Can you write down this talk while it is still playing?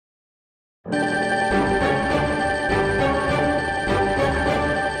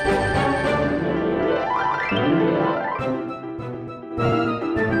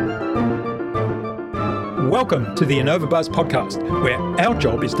Welcome to the InnovaBuzz podcast, where our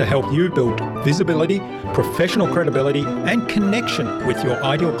job is to help you build visibility, professional credibility, and connection with your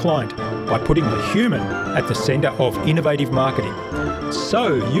ideal client by putting the human at the center of innovative marketing,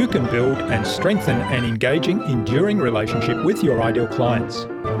 so you can build and strengthen an engaging, enduring relationship with your ideal clients.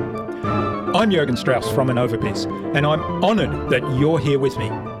 I'm Jürgen Strauss from InnovaBiz, and I'm honored that you're here with me.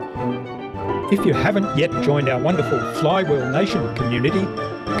 If you haven't yet joined our wonderful Flywheel Nation community,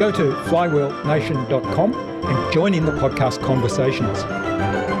 go to flywheelnation.com and join in the podcast conversations.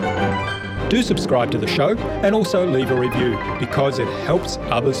 Do subscribe to the show and also leave a review because it helps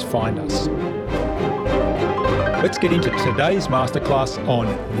others find us. Let's get into today's masterclass on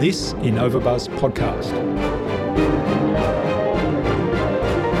this InnovaBuzz podcast.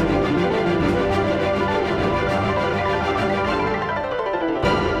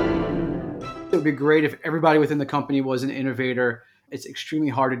 It would be great if everybody within the company was an innovator. It's extremely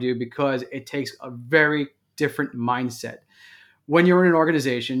hard to do because it takes a very different mindset. When you're in an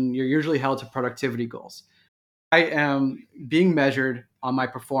organization, you're usually held to productivity goals. I am being measured on my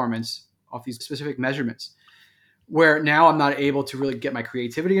performance off these specific measurements, where now I'm not able to really get my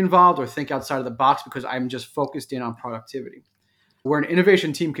creativity involved or think outside of the box because I'm just focused in on productivity. Where an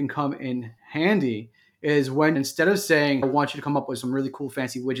innovation team can come in handy is when, instead of saying, I want you to come up with some really cool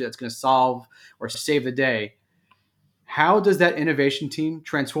fancy widget that's going to solve or save the day, how does that innovation team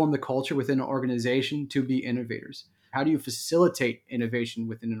transform the culture within an organization to be innovators? How do you facilitate innovation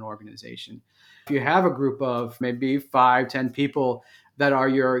within an organization? If you have a group of maybe 5, 10 people that are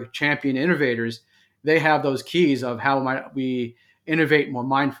your champion innovators, they have those keys of how might we innovate more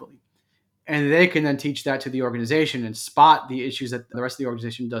mindfully. And they can then teach that to the organization and spot the issues that the rest of the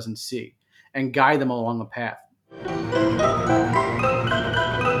organization doesn't see and guide them along a path.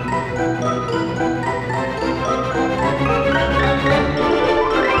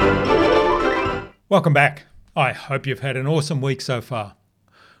 Welcome back. I hope you've had an awesome week so far.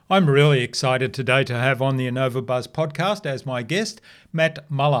 I'm really excited today to have on the InnovaBuzz podcast as my guest, Matt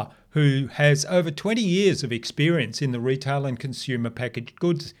Muller, who has over 20 years of experience in the retail and consumer packaged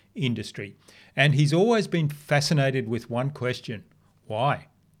goods industry. And he's always been fascinated with one question: why?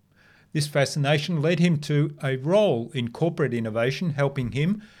 This fascination led him to a role in corporate innovation, helping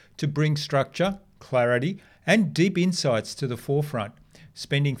him to bring structure, clarity, and deep insights to the forefront,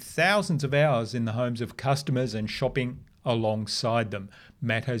 spending thousands of hours in the homes of customers and shopping alongside them.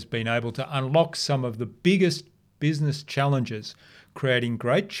 Matt has been able to unlock some of the biggest business challenges, creating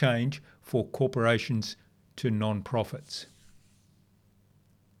great change for corporations to non-profits.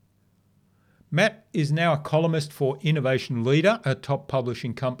 Matt is now a columnist for Innovation Leader, a top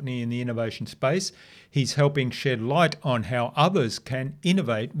publishing company in the innovation space. He's helping shed light on how others can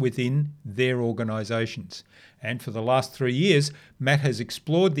innovate within their organisations. And for the last 3 years, Matt has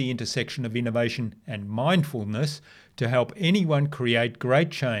explored the intersection of innovation and mindfulness to help anyone create great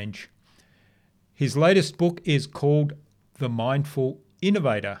change. His latest book is called The Mindful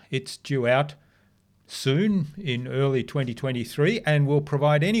Innovator. It's due out soon in early 2023 and will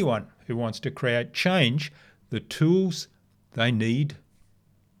provide anyone who wants to create change the tools they need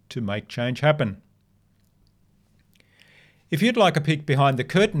to make change happen. If you'd like a peek behind the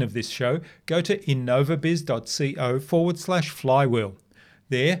curtain of this show, go to innovabiz.co/flywheel.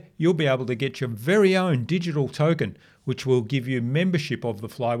 There, you'll be able to get your very own digital token, which will give you membership of the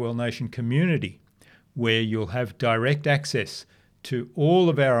Flywheel Nation community, where you'll have direct access to all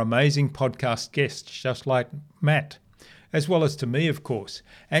of our amazing podcast guests, just like Matt, as well as to me, of course.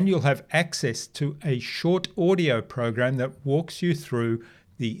 And you'll have access to a short audio program that walks you through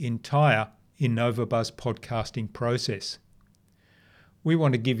the entire InnovaBuzz podcasting process. We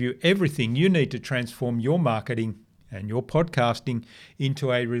want to give you everything you need to transform your marketing and your podcasting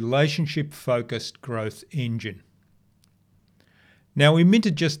into a relationship-focused growth engine. Now, we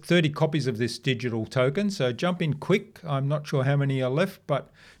minted just 30 copies of this digital token, so jump in quick. I'm not sure how many are left, but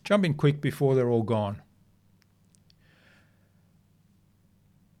jump in quick before they're all gone.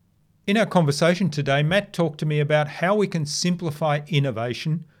 In our conversation today, Matt talked to me about how we can simplify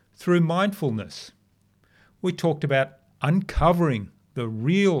innovation through mindfulness. We talked about uncovering the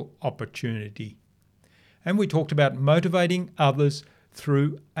real opportunity, and we talked about motivating others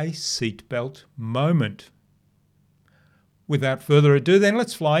through a seatbelt moment. Without further ado, then,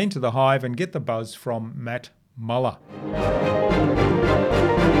 let's fly into the hive and get the buzz from Matt Muller.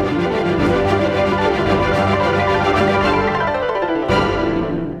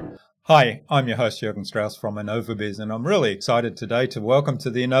 Hi, I'm your host, Jürgen Strauss from InnovaBiz, and I'm really excited today to welcome to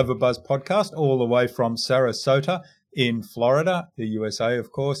the InnovaBuzz podcast, all the way from Sarasota in Florida, the USA,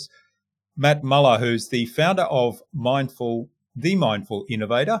 of course, Matt Muller, who's the founder of The Mindful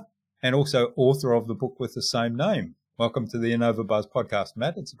Innovator and also author of the book with the same name. Welcome to the InnovaBuzz podcast,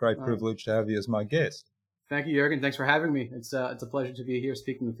 Matt. It's a great privilege to have you as my guest. Thank you, Jürgen. Thanks for having me. It's a pleasure to be here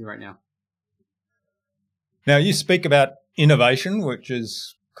speaking with you right now. Now, you speak about innovation, which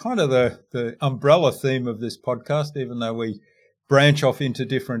is kind of the umbrella theme of this podcast, even though we branch off into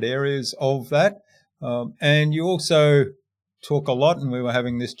different areas of that. And you also talk a lot, and we were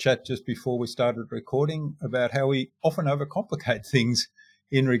having this chat just before we started recording, about how we often overcomplicate things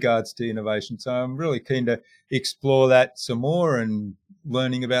in regards to innovation. So I'm really keen to explore that some more and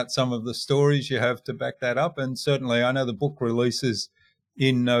learning about some of the stories you have to back that up. And certainly I know the book releases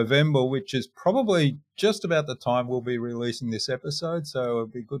in November, which is probably just about the time we'll be releasing this episode. So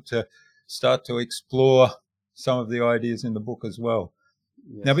it'd be good to start to explore some of the ideas in the book as well.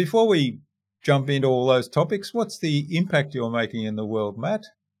 Yes. Now, before we jump into all those topics, what's the impact you're making in the world, Matt?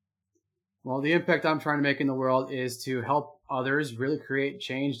 Well, the impact I'm trying to make in the world is to help others really create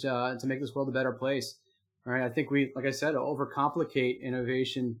change to make this world a better place. All right. I think we, like I said, overcomplicate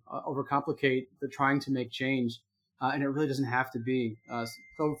innovation, overcomplicate the trying to make change. And it really doesn't have to be.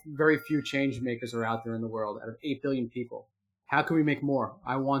 So very few change makers are out there in the world out of 8 billion people. How can we make more?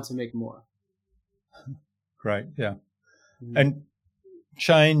 I want to make more. Great. Yeah. Mm-hmm. And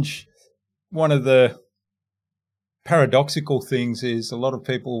change, one of the paradoxical things is a lot of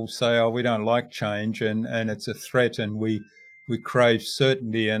people say, oh, we don't like change and it's a threat and we crave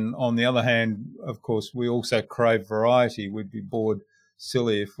certainty. And on the other hand, of course, we also crave variety. We'd be bored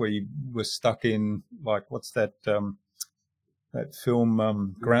silly if we were stuck in, like, what's that that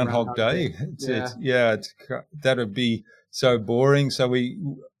film, Groundhog Day? That'd be so boring. So we,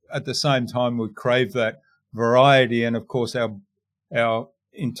 at the same time, we crave that variety. And of course, our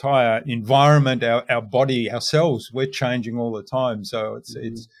entire environment, our body, ourselves, we're changing all the time. So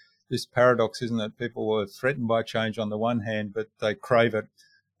it's this paradox, isn't it? People are threatened by change on the one hand, but they crave it,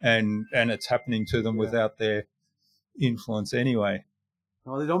 and it's happening to them without their influence anyway.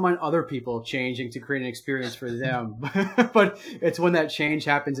 Well, they don't mind other people changing to create an experience for them, but it's when that change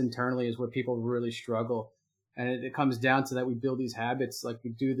happens internally is where people really struggle. And it comes down to that we build these habits, like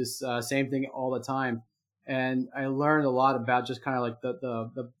we do this same thing all the time. And I learned a lot about just kind of like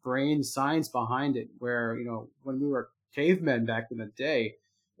the brain science behind it, where, you know, when we were cavemen back in the day,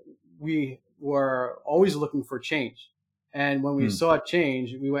 we were always looking for change. And when we saw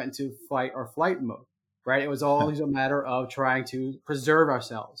change, we went into fight or flight mode. Right. It was always a matter of trying to preserve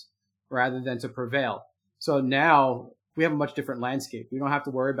ourselves rather than to prevail. So now we have a much different landscape. We don't have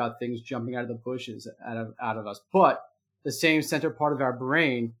to worry about things jumping out of the bushes out of us. But the same center part of our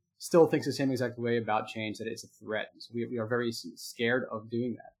brain still thinks the same exact way about change, that it's a threat. So we are very scared of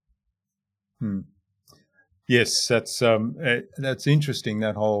doing that. Yes, that's interesting,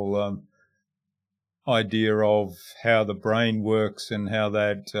 that whole idea of how the brain works and how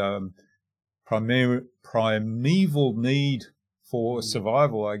that primeval need for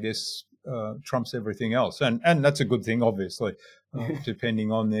survival, I guess, trumps everything else. And that's a good thing, obviously,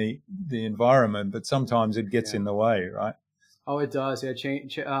 depending on the environment. But sometimes it gets in the way, right? Oh, it does. Yeah,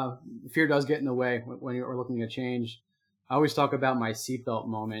 fear does get in the way when you're looking at change. I always talk about my seatbelt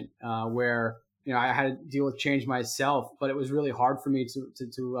moment, where, you know, I had to deal with change myself, but it was really hard for me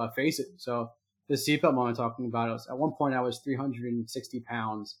to face it. So the seatbelt moment I'm talking about, at one point I was 360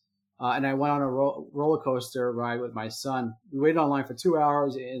 pounds. And I went on a roller coaster ride with my son. We waited online for 2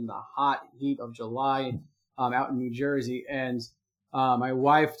 hours in the hot heat of July out in New Jersey. And my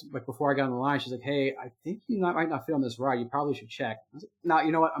wife, like, before I got on the line, she's like, hey, I think you might not fit on this ride. You probably should check. I was like, no,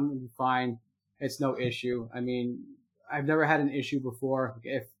 you know what? I'm going to be fine. It's no issue. I mean, I've never had an issue before.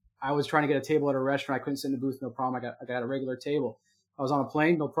 If I was trying to get a table at a restaurant, I couldn't sit in the booth, no problem. I got a regular table. I was on a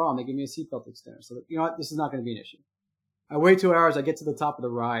plane, no problem. They gave me a seatbelt extender. So, you know what? This is not going to be an issue. I wait 2 hours. I get to the top of the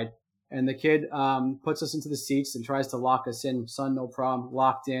ride. And the kid puts us into the seats and tries to lock us in. Son, no problem,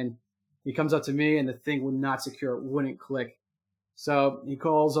 locked in. He comes up to me, and the thing would not secure. It wouldn't click. So he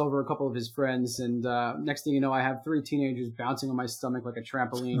calls over a couple of his friends, and next thing you know, I have 3 teenagers bouncing on my stomach like a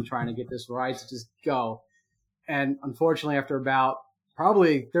trampoline trying to get this ride to just go. And unfortunately, after about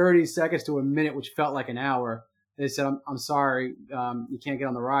probably 30 seconds to a minute, which felt like an hour, they said, I'm sorry, you can't get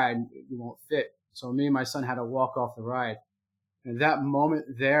on the ride. You won't fit. So me and my son had to walk off the ride. And that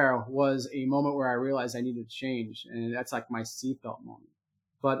moment there was a moment where I realized I needed to change. And that's like my seatbelt moment.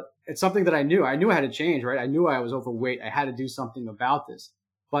 But it's something that I knew. I knew I had to change, right? I knew I was overweight. I had to do something about this.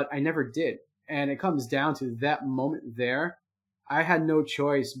 But I never did. And it comes down to that moment there. I had no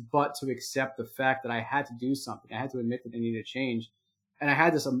choice but to accept the fact that I had to do something. I had to admit that I needed to change. And I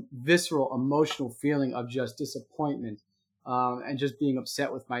had this visceral, emotional feeling of just disappointment and just being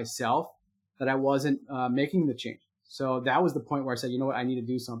upset with myself that I wasn't making the change. So that was the point where I said, you know what, I need to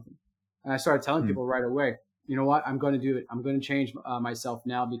do something. And I started telling Mm. people right away, you know what, I'm going to do it. I'm going to change myself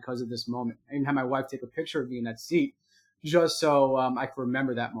now because of this moment. I even had my wife take a picture of me in that seat just so I could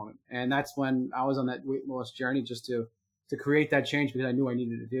remember that moment. And that's when I was on that weight loss journey, just to create that change because I knew I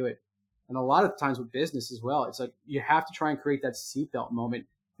needed to do it. And a lot of times with business as well, it's like you have to try and create that seatbelt moment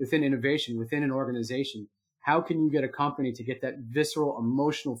within innovation, within an organization. How can you get a company to get that visceral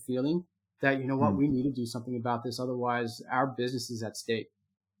emotional feeling that, you know what, Mm. we need to do something about this. Otherwise, our business is at stake.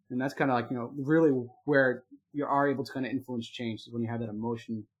 And that's kind of like, really where you are able to kind of influence change is when you have that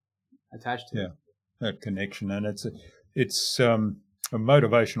emotion attached to Yeah, it. that connection, and it's a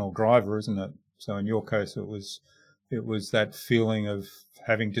motivational driver, isn't it? So in your case, it was that feeling of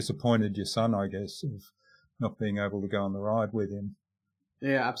having disappointed your son, I guess, of not being able to go on the ride with him.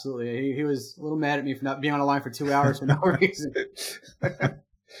 Yeah, absolutely. He was a little mad at me for not being on the line for 2 hours for no reason.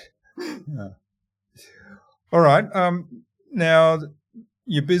 Yeah. All right. Now,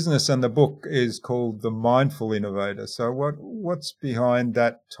 your business and the book is called The Mindful Innovator. So what's behind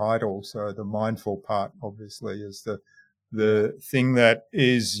that title? So the mindful part, obviously, is Yeah. the thing that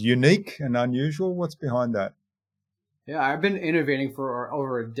is unique and unusual. What's behind that? Yeah, I've been innovating for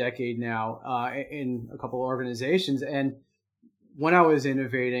over a decade now in a couple of organizations. And when I was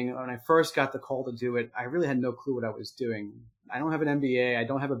innovating, when I first got the call to do it, I really had no clue what I was doing. I don't have an MBA. I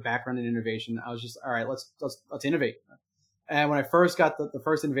don't have a background in innovation. I was just, all right, let's innovate. And when I first got the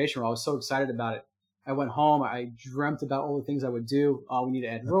first innovation role, I was so excited about it. I went home. I dreamt about all the things I would do. We need to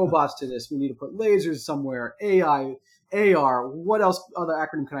add robots to this. We need to put lasers somewhere, AI, AR. What else? Other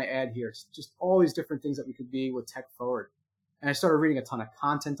acronym can I add here? It's just all these different things that we could be with tech forward. And I started reading a ton of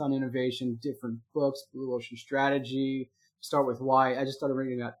content on innovation, different books, Blue Ocean Strategy, Start with Why. I just started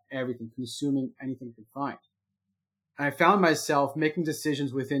reading about everything, consuming anything I could find. And I found myself making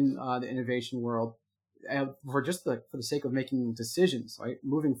decisions within the innovation world for just for the sake of making decisions, right?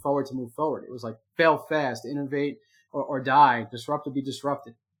 Moving forward to move forward. It was like fail fast, innovate or die, disrupt or be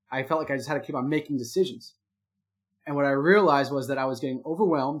disrupted. I felt like I just had to keep on making decisions. And what I realized was that I was getting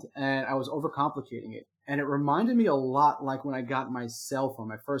overwhelmed and I was overcomplicating it. And it reminded me a lot like when I got my cell phone,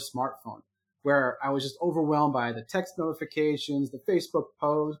 my first smartphone, where I was just overwhelmed by the text notifications, the Facebook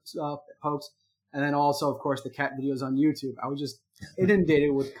posts, and then also, of course, the cat videos on YouTube. I was just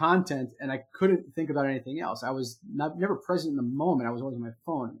inundated with content and I couldn't think about anything else. I was never present in the moment. I was always on my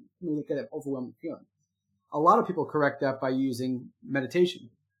phone. You get that overwhelming feeling. A lot of people correct that by using meditation,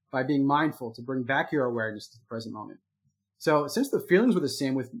 by being mindful to bring back your awareness to the present moment. So since the feelings were the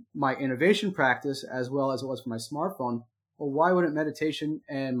same with my innovation practice as well as it was for my smartphone, well, why wouldn't meditation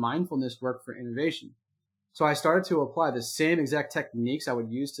and mindfulness work for innovation? So I started to apply the same exact techniques I would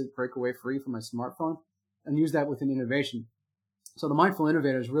use to break away free from my smartphone and use that within innovation. So the mindful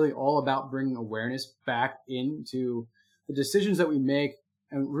innovator is really all about bringing awareness back into the decisions that we make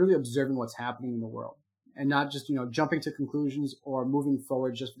and really observing what's happening in the world and not just, jumping to conclusions or moving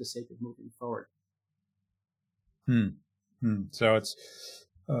forward just for the sake of moving forward. Hmm. So it's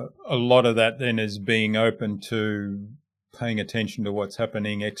a lot of that then is being open to paying attention to what's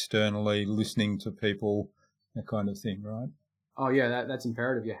happening externally, listening to people, that kind of thing, right? Oh yeah, that's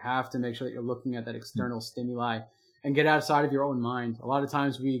imperative. You have to make sure that you're looking at that Hmm. external stimuli and get outside of your own mind. A lot of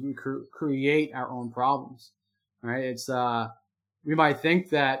times we create our own problems, right? It's we might think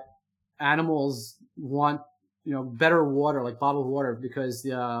that animals want better water, like bottled water, because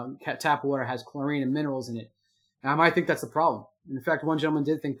the tap water has chlorine and minerals in it. And I might think that's the problem. In fact, one gentleman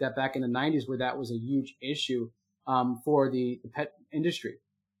did think that back in the 90s, where that was a huge issue for the pet industry.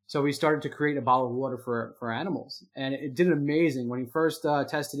 So we started to create a bottle of water for animals, and it did amazing. When he first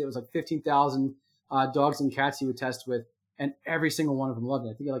tested it, it was like 15,000 dogs and cats he would test with, and every single one of them loved it.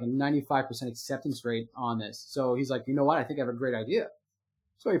 I think he had like a 95% acceptance rate on this. So he's like, you know what? I think I have a great idea.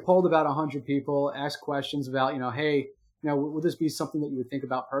 So he polled about 100 people, asked questions about, hey, would this be something that you would think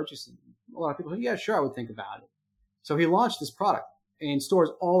about purchasing? A lot of people said, yeah, sure, I would think about it. So he launched this product in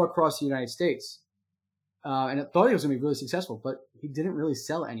stores all across the United States. And it thought he was going to be really successful, but he didn't really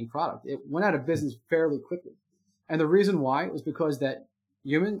sell any product. It went out of business fairly quickly. And the reason why was because that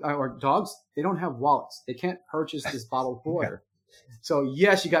human or dogs, they don't have wallets. They can't purchase this bottled water. Yeah. So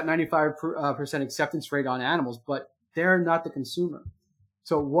yes, you got 95% acceptance rate on animals, but they're not the consumer.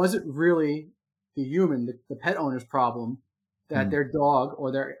 So was it really the human, the pet owner's problem that their dog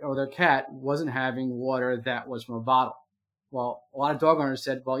or their cat wasn't having water that was from a bottle? Well, a lot of dog owners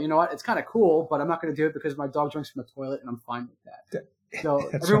said, well, you know what? It's kind of cool, but I'm not going to do it because my dog drinks from the toilet and I'm fine with that. So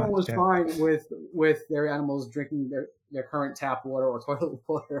everyone was fine with their animals drinking their current tap water or toilet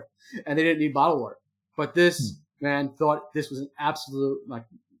water, and they didn't need bottled water. But this man thought this was an absolute, like,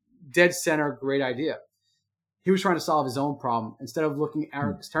 dead center great idea. he was trying to solve his own problem instead of looking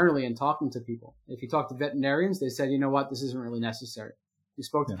externally and talking to people. If you talk to veterinarians, they said, you know what, this isn't really necessary. You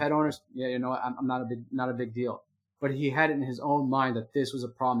spoke to pet owners, yeah, you know, I'm not a big deal. But he had it in his own mind that this was a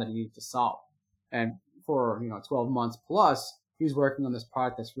problem that he needed to solve. And for 12 months plus, he's working on this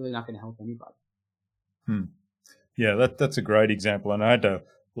product that's really not going to help anybody. Yeah, that's a great example, and I had to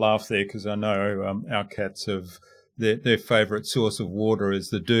laugh there because I know our cats have their favourite source of water is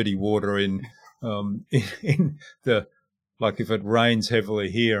the dirty water in the, like if it rains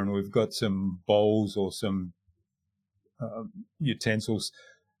heavily here and we've got some bowls or some utensils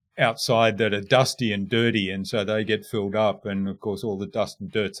outside that are dusty and dirty, and so they get filled up, and of course all the dust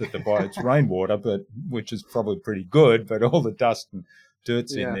and dirt's at the bottom. It's rainwater, but which is probably pretty good, but all the dust and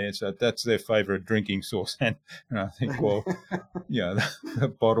dirt's in there, so that's their favourite drinking source. And I think, well,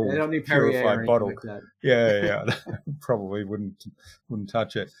 the bottle, they don't need purified bottle, like that. yeah, probably wouldn't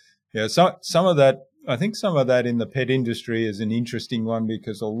touch it. Yeah, so some of that, I think some of that in the pet industry is an interesting one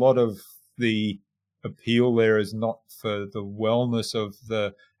because a lot of the appeal there is not for the wellness of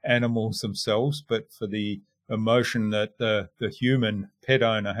the animals themselves, but for the emotion that the human pet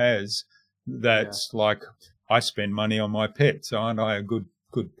owner has. That's like, I spend money on my pet, so aren't I a good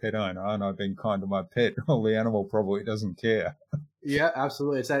pet owner? Aren't I being kind to my pet? Well, the animal probably doesn't care. Yeah,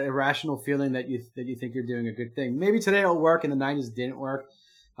 absolutely. It's that irrational feeling that you think you're doing a good thing. Maybe today it'll work. In the 90s, didn't work.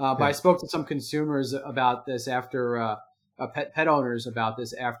 But I spoke to some consumers about this after pet owners about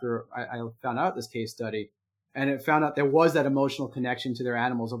this after I found out this case study, and it found out there was that emotional connection to their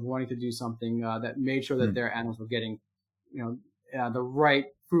animals of wanting to do something that made sure that their animals were getting, the right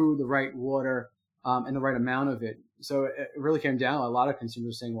food, the right water, and the right amount of it. So it really came down to a lot of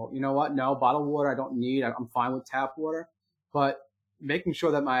consumers saying, well, you know what? No, bottled water I don't need. I'm fine with tap water, but making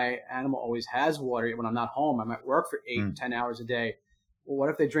sure that my animal always has water when I'm not home. I might work for 8-10 hours a day. Well, what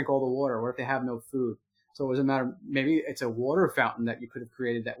if they drink all the water? What if they have no food? So it doesn't matter. Maybe it's a water fountain that you could have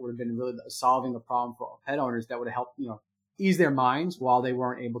created that would have been really solving a problem for pet owners that would have helped, ease their minds while they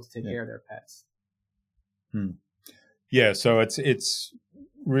weren't able to take care of their pets. Yeah. So it's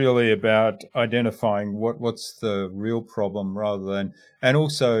really about identifying what's the real problem rather than, and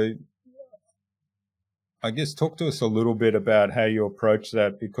also, I guess, talk to us a little bit about how you approach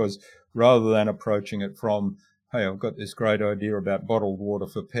that, because rather than approaching it from, hey, I've got this great idea about bottled water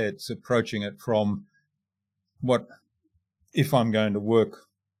for pets, approaching it from what, if I'm going to work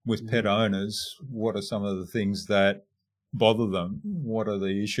with pet owners, what are some of the things that bother them? What are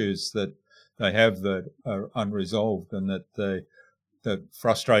the issues that they have that are unresolved and that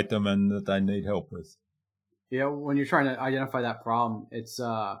frustrate them and that they need help with? Yeah, when you're trying to identify that problem, it's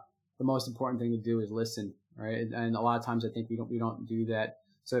the most important thing to do is listen, right? And a lot of times I think we don't do that.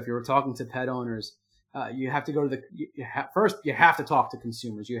 So if you're talking to pet owners, you have to go to first you have to talk to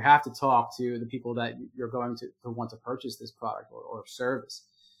consumers. You have to talk to the people that you're going to want to purchase this product or service.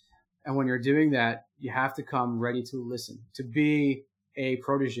 And when you're doing that, you have to come ready to listen, to be a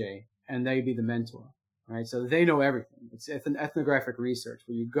protege, and they be the mentor, right? So they know everything. It's an ethnographic research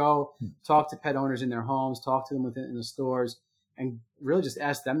where you go talk to pet owners in their homes, talk to them in the stores, and really just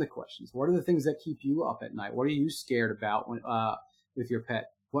ask them the questions. What are the things that keep you up at night? What are you scared about with your pet?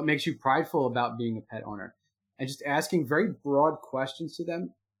 What makes you prideful about being a pet owner? And just asking very broad questions to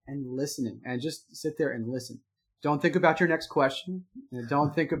them and listening, and just sit there and listen. Don't think about your next question.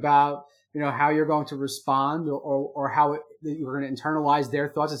 Don't think about, how you're going to respond or how you're going to internalize their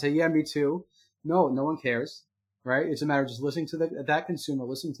thoughts and say, yeah, me too. No one cares, right? It's a matter of just listening to that consumer,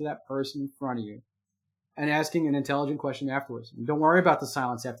 listening to that person in front of you, and asking an intelligent question afterwards. And don't worry about the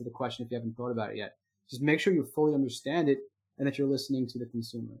silence after the question if you haven't thought about it yet. Just make sure you fully understand it and that you're listening to the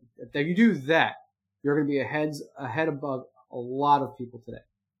consumer. If you do that, you're going to be ahead above a lot of people today.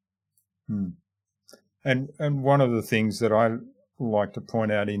 And one of the things that I like to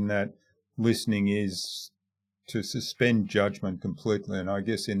point out in that listening is to suspend judgment completely. And I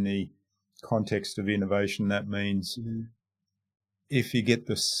guess in the context of innovation, that means if you get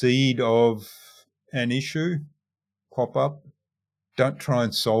the seed of an issue pop up, don't try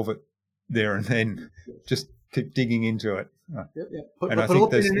and solve it there and then. Just keep digging into it. Yep. I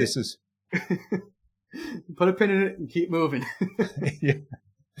think this is... Put a pin in it and keep moving. Yeah,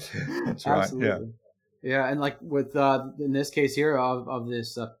 that's right. Absolutely. Yeah, and like with in this case here of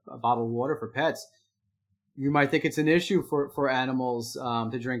this bottled water for pets, you might think it's an issue for animals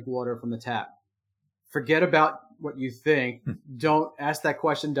to drink water from the tap. Forget about what you think. Don't ask that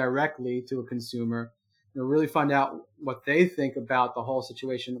question directly to a consumer. Really find out what they think about the whole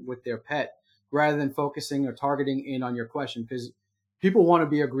situation with their pet, rather than focusing or targeting in on your question, because people want to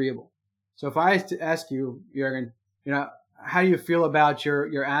be agreeable. So if I ask you, Jürgen, how do you feel about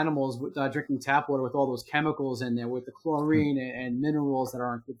your animals drinking tap water with all those chemicals in there, with the chlorine and minerals that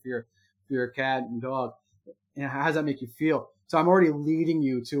aren't good for your cat and dog? And how does that make you feel? So I'm already leading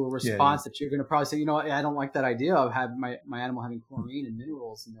you to a Yeah. response that you're going to probably say, you know what, I don't like that idea of having my animal having chlorine and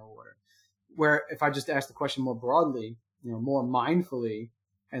minerals in their water. Where if I just ask the question more broadly, more mindfully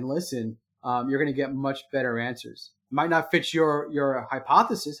and listen, you're going to get much better answers. It might not fit your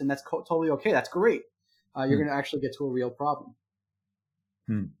hypothesis, and that's totally okay. That's great. You're going to actually get to a real problem.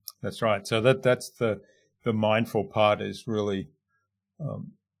 That's right. So that's the mindful part, is really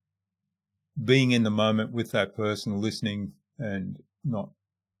being in the moment with that person, listening, and not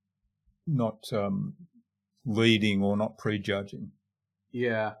leading or not prejudging.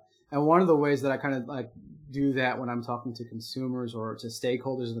 Yeah. And one of the ways that I kind of like do that when I'm talking to consumers or to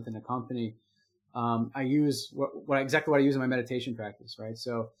stakeholders within a company, I use exactly what I use in my meditation practice, right?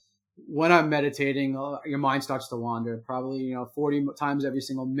 So when I'm meditating, your mind starts to wander. Probably 40 times every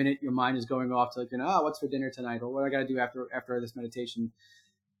single minute, your mind is going off to what's for dinner tonight, or what I got to do after this meditation.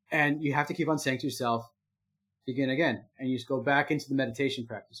 And you have to keep on saying to yourself, begin again, and you just go back into the meditation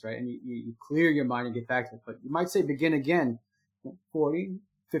practice, right? And you clear your mind and get back to it. But you might say begin again 40,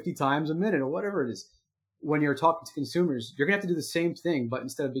 50 times a minute or whatever it is. When you're talking to consumers, you're going to have to do the same thing, but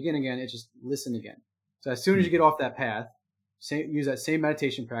instead of begin again, it's just listen again. So as soon as you get off that path, use that same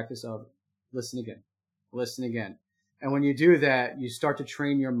meditation practice of listen again, listen again. And when you do that, you start to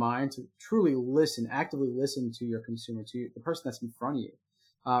train your mind to truly listen, actively listen to your consumer, to the person that's in front of you,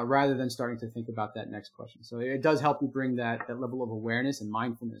 rather than starting to think about that next question. So it does help you bring that level of awareness and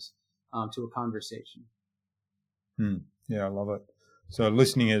mindfulness to a conversation. Yeah, I love it. So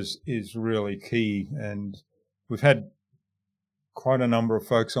listening is really key, and we've had quite a number of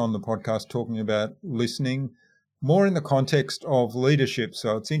folks on the podcast talking about listening more in the context of leadership.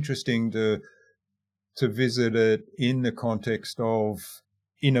 So it's interesting to visit it in the context of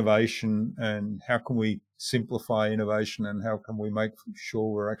innovation, and how can we simplify innovation, and how can we make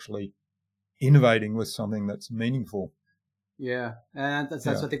sure we're actually innovating with something that's meaningful. Yeah, and that's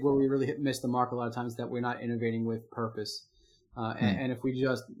I think where we really miss the mark a lot of times, that we're not innovating with purpose. And if we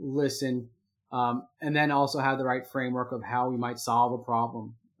just listen, and then also have the right framework of how we might solve a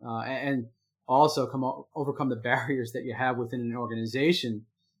problem, and also overcome the barriers that you have within an organization,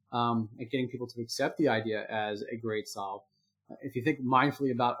 and getting people to accept the idea as a great solve. If you think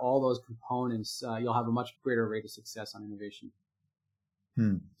mindfully about all those components, you'll have a much greater rate of success on innovation.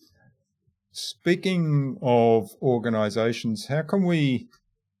 Speaking of organizations, how can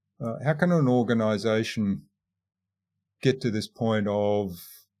an organization get to this point of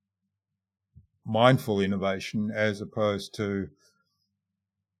mindful innovation, as opposed to,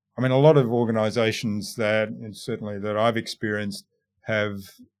 I mean, a lot of organizations that, and certainly that I've experienced,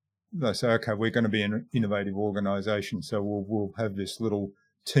 they say, okay, we're going to be an innovative organization, so we'll have this little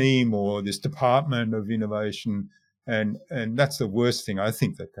team or this department of innovation. And that's the worst thing I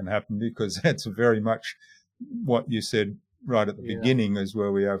think that can happen, because that's very much what you said right at the beginning, is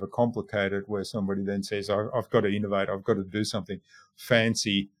where we overcomplicate it, where somebody then says, I've got to innovate, I've got to do something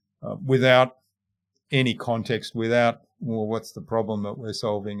fancy, without any context, without, well, what's the problem that we're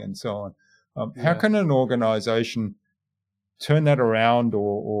solving, and so on. How can an organization turn that around,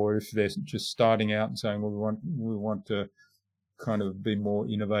 or if they're just starting out and saying, well, we want to kind of be more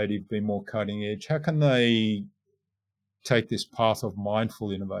innovative, be more cutting edge, how can they take this path of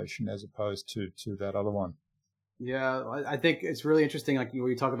mindful innovation as opposed to that other one? Yeah, I think it's really interesting. Like when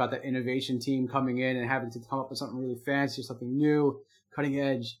you talk about that innovation team coming in and having to come up with something really fancy, something new, cutting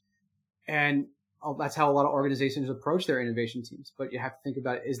edge. And that's how a lot of organizations approach their innovation teams. But you have to think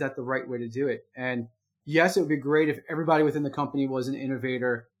about, is that the right way to do it? And yes, it would be great if everybody within the company was an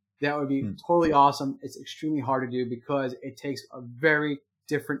innovator. That would be totally awesome. It's extremely hard to do because it takes a very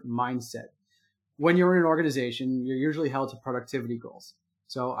different mindset. When you're in an organization, you're usually held to productivity goals.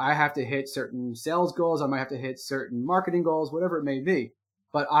 So I have to hit certain sales goals. I might have to hit certain marketing goals, whatever it may be.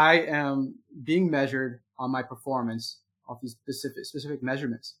 But I am being measured on my performance of these specific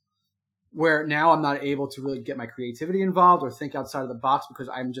measurements, where now I'm not able to really get my creativity involved or think outside of the box because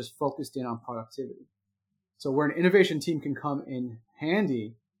I'm just focused in on productivity. So where an innovation team can come in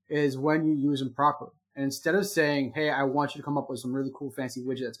handy is when you use them properly. And instead of saying, hey, I want you to come up with some really cool, fancy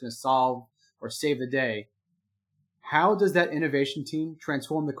widget that's going to solve or save the day, how does that innovation team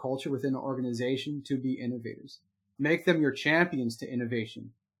transform the culture within the organization to be innovators? Make them your champions to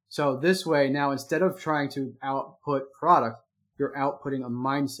innovation. So this way, now instead of trying to output product, you're outputting a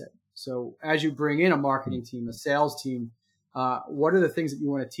mindset. So as you bring in a marketing team, a sales team, what are the things that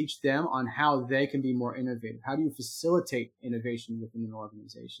you want to teach them on how they can be more innovative? How do you facilitate innovation within an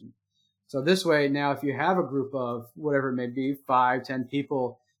organization? So this way, now if you have a group of whatever it may be, 5, 10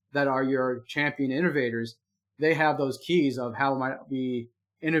 people that are your champion innovators, they have those keys of how might we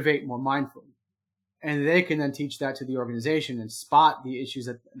innovate more mindfully. And they can then teach that to the organization and spot the issues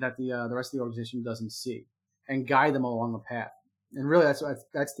that the rest of the organization doesn't see and guide them along the path. And really,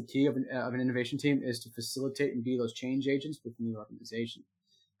 that's the key of an innovation team, is to facilitate and be those change agents within the organization.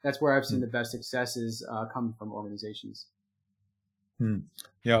 That's where I've seen the best successes come from organizations.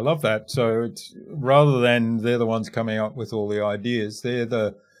 Yeah, I love that. So it's rather than they're the ones coming up with all the ideas, they're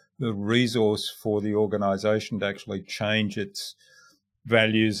the resource for the organization to actually change its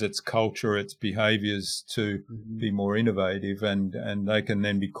values, its culture, its behaviors to be more innovative, and they can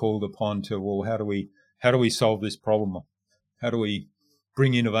then be called upon to, well, how do we solve this problem? How do we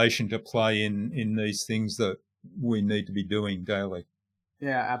bring innovation to play in these things that we need to be doing daily?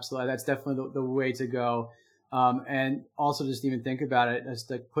 Yeah, absolutely. That's definitely the way to go. And also just even think about it as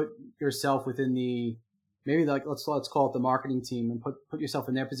to put yourself within let's call it the marketing team, and put yourself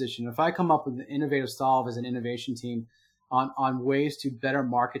in their position. If I come up with an innovative solve as an innovation team on ways to better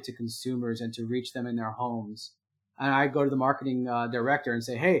market to consumers and to reach them in their homes, and I go to the marketing director and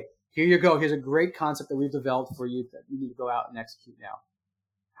say, hey, here you go. Here's a great concept that we've developed for you that you need to go out and execute now.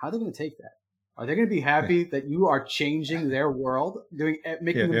 How are they going to take that? Are they going to be happy that you are changing their world,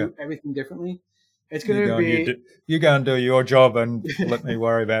 making them do everything differently? It's going to be you go and do your job and let me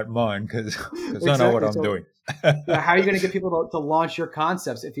worry about mine because exactly. I know what I'm doing. How are you going to get people to launch your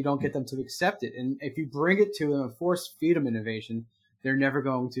concepts if you don't get them to accept it? And if you bring it to them and force feed them innovation, they're never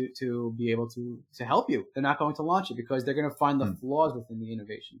going to be able to help you. They're not going to launch it because they're going to find the flaws within the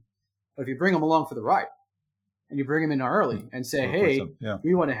innovation. But if you bring them along for the ride and you bring them in early and say, hey,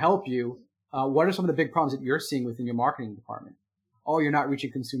 we want to help you. What are some of the big problems that you're seeing within your marketing department? Oh, you're not reaching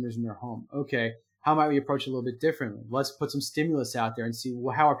consumers in their home. Okay. How might we approach it a little bit differently? Let's put some stimulus out there and see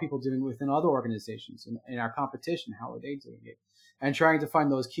how are people doing within other organizations in our competition? How are they doing it? And trying to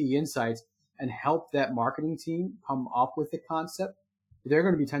find those key insights and help that marketing team come up with the concept. They're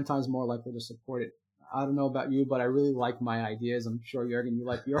going to be 10 times more likely to support it. I don't know about you, but I really like my ideas. I'm sure, Jürgen, you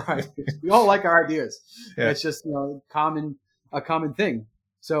like your ideas. We all like our ideas. Yeah. It's just a common thing.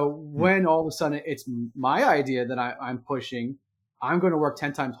 So when all of a sudden it's my idea that I'm pushing, I'm going to work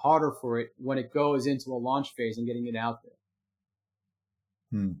 10 times harder for it when it goes into a launch phase and getting it out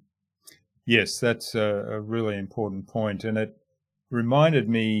there. Yes, that's a really important point. And it reminded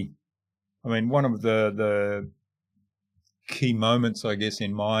me, I mean, one of the key moments, I guess,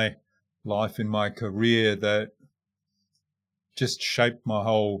 in my life, in my career that just shaped my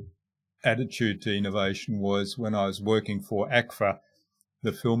whole attitude to innovation was when I was working for ACFA,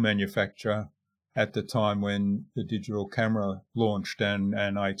 the film manufacturer, at the time when the digital camera launched, and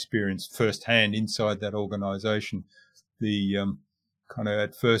I experienced firsthand inside that organization the kind of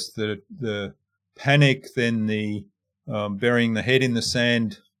at first the panic, then the burying the head in the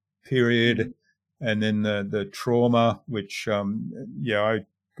sand period, and then the trauma, which I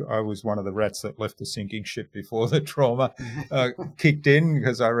was one of the rats that left the sinking ship before the trauma kicked in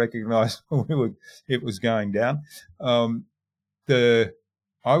because I recognized it was going down.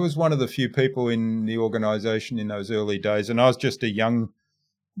 I was one of the few people in the organization in those early days, and I was just a young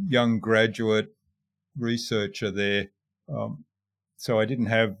graduate researcher there. So I didn't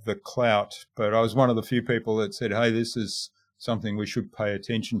have the clout, but I was one of the few people that said, hey, this is something we should pay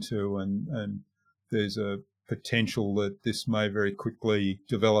attention to, and there's a potential that this may very quickly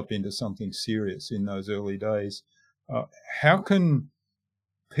develop into something serious in those early days. How can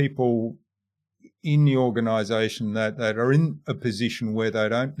people in the organisation that are in a position where they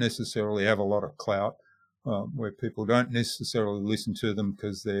don't necessarily have a lot of clout, where people don't necessarily listen to them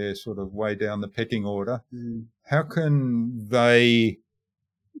because they're sort of way down the pecking order, how can they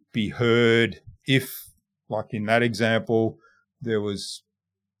be heard if, like in that example, there was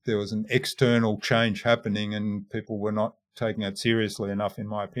an external change happening and people were not taking it seriously enough, in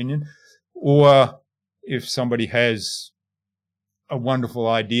my opinion, or if somebody has a wonderful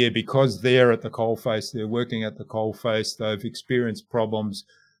idea because they're at the coalface, they're working at the coalface, they've experienced problems,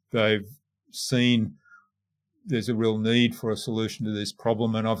 they've seen there's a real need for a solution to this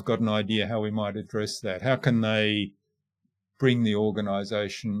problem, and I've got an idea how we might address that. How can they bring the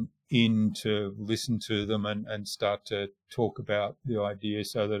organisation in to listen to them and start to talk about the idea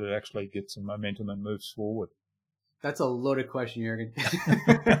so that it actually gets some momentum and moves forward? That's a loaded question, Jürgen.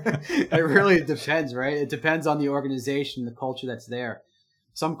 It really depends, right? It depends on the organization, the culture that's there.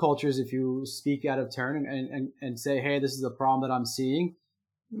 Some cultures, if you speak out of turn and say, hey, this is a problem that I'm seeing,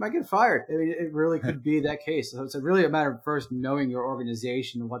 you might get fired. It really could be that case. So it's really a matter of first knowing your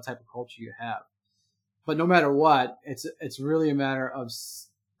organization and what type of culture you have. But no matter what, it's really a matter of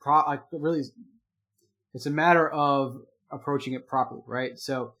really, it's a matter of approaching it properly, right?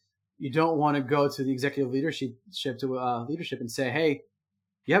 So you don't want to go to the executive leadership and say, "Hey,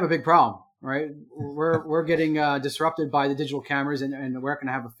 you have a big problem, right? We're getting disrupted by the digital cameras, and we're not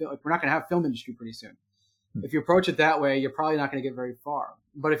going to have film industry pretty soon." If you approach it that way, you're probably not going to get very far.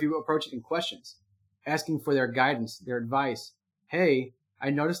 But if you approach it in questions, asking for their guidance, their advice, "Hey, I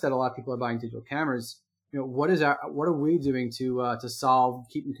noticed that a lot of people are buying digital cameras. What are we doing to solve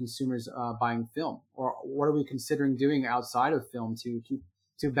keeping consumers buying film, or what are we considering doing outside of film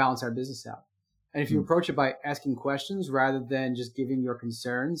to balance our business out?" And if you approach it by asking questions rather than just giving your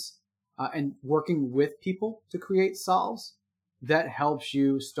concerns and working with people to create solves, that helps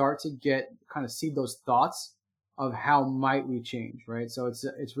you start to kind of seed those thoughts of how might we change, right? So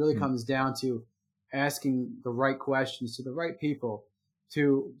it's really comes down to asking the right questions to the right people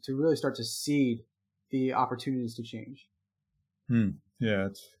to really start to seed the opportunities to change. Yeah,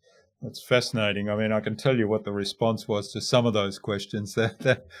 that's fascinating. I mean, I can tell you what the response was to some of those questions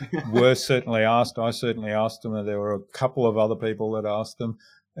that were certainly asked. I certainly asked them, and there were a couple of other people that asked them,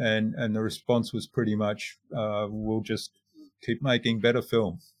 and the response was pretty much, "We'll just keep making better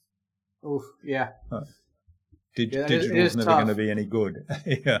film." Oof, yeah. Digital's never going to be any good.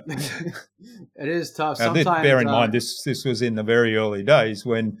 Yeah. It is tough. Now, Sometimes, bear in mind, this was in the very early days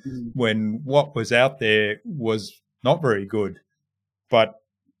when what was out there was not very good. But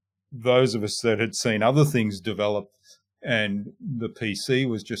those of us that had seen other things develop, and the PC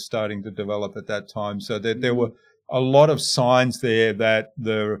was just starting to develop at that time, so that there were a lot of signs there that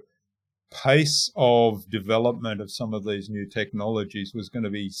the pace of development of some of these new technologies was going to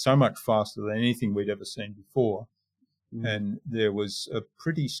be so much faster than anything we'd ever seen before. And there was a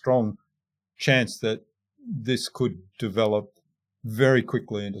pretty strong chance that this could develop very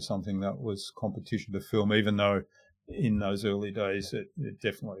quickly into something that was competition to film, even though in those early days it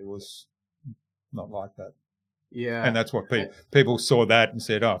definitely was not like that. Yeah. And that's what people saw that and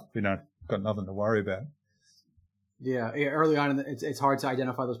said, "Oh, got nothing to worry about." Yeah, early on, it's hard to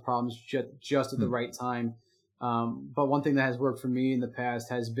identify those problems just at the right time. But one thing that has worked for me in the past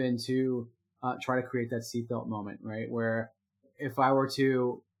has been to try to create that seatbelt moment, right? Where if I were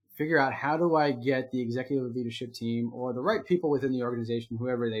to figure out how do I get the executive leadership team or the right people within the organization,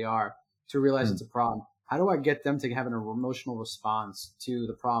 whoever they are, to realize it's a problem, how do I get them to have an emotional response to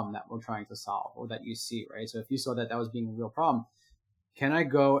the problem that we're trying to solve or that you see, right? So if you saw that was being a real problem, can I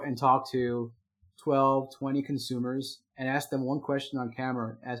go and talk to 12, 20 consumers and ask them one question on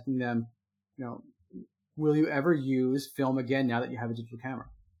camera, asking them, will you ever use film again now that you have a digital camera?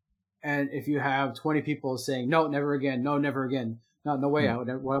 And if you have 20 people saying, "No, never again. No, never again. No way.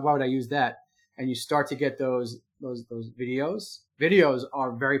 Why would I use that?" And you start to get those videos. Videos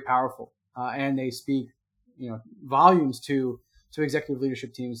are very powerful, and they speak, volumes to executive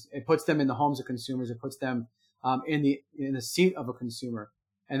leadership teams. It puts them in the homes of consumers. It puts them in the seat of a consumer.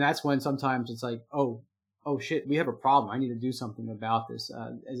 And that's when sometimes it's like, oh shit, we have a problem. I need to do something about this.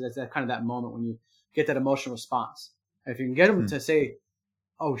 It's that kind of that moment when you get that emotional response. And if you can get them to say,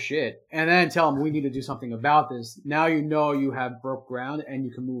 "Oh shit," and then tell them we need to do something about this, now you have broke ground and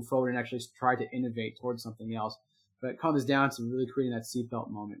you can move forward and actually try to innovate towards something else. But it comes down to really creating that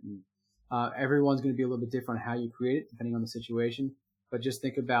seatbelt moment. And everyone's going to be a little bit different on how you create it depending on the situation. But just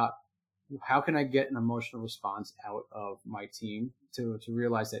think about, how can I get an emotional response out of my team to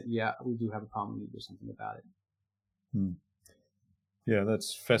realize that, yeah, we do have a problem. We need to do something about it. Yeah,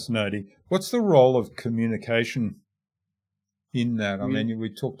 that's fascinating. What's the role of communication in that? I mean, we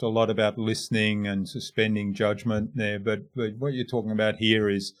talked a lot about listening and suspending judgment there, but what you're talking about here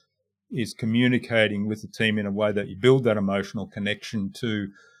is communicating with the team in a way that you build that emotional connection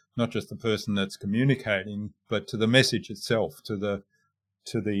to not just the person that's communicating, but to the message itself, to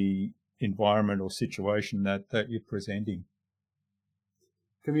the environment or situation that you're presenting.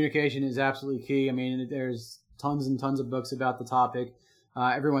 Communication is absolutely key. I mean, there's tons and tons of books about the topic.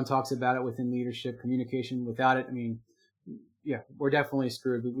 Everyone talks about it within leadership. Communication, without it, I mean, yeah, we're definitely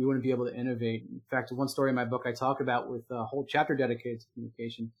screwed. We wouldn't be able to innovate. In fact, one story in my book I talk about with a whole chapter dedicated to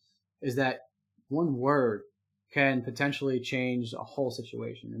communication is that one word can potentially change a whole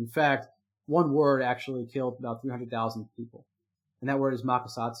situation. In fact, one word actually killed about 300,000 people, and that word is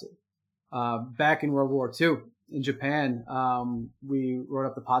makusatsu. Back in World War II in Japan, we wrote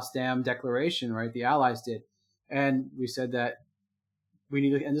up the Potsdam Declaration, right? The Allies did. And we said that we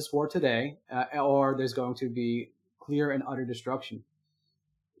need to end this war today, or there's going to be clear and utter destruction.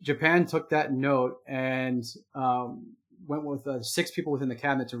 Japan took that note and went with 6 people within the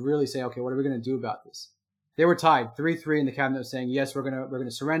cabinet to really say, okay, what are we going to do about this? They were tied 3-3 in the cabinet saying, yes, we're going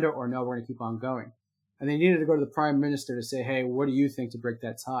to surrender, or no, we're going to keep on going. and they needed to go to the prime minister to say, hey, what do you think to break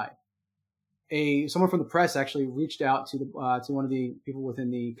that tie? Someone from the press actually reached out to one of the people within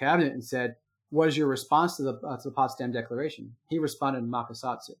the cabinet and said, what is your response to the Potsdam Declaration? He responded,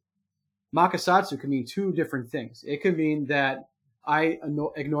 Makasatsu. Makasatsu could mean two different things. It could mean that I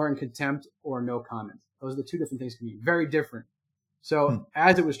ignore in contempt or no comment. Those are the two different things it can mean. Very different. So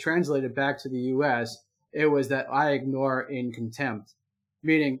as it was translated back to the U.S., it was that I ignore in contempt,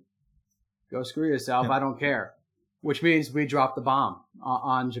 meaning go screw yourself. I don't care, which means we dropped the bomb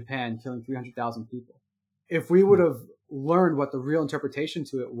on Japan, killing 300,000 people. If we would have learned what the real interpretation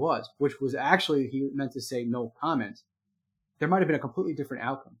to it was, which was actually he meant to say no comment, there might have been a completely different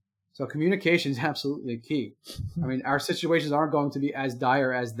outcome. So communication is absolutely key. I mean, our situations aren't going to be as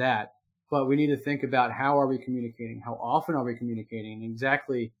dire as that, but we need to think about how are we communicating? How often are we communicating? And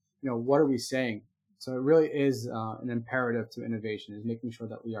exactly, what are we saying? So it really is an imperative to innovation, is making sure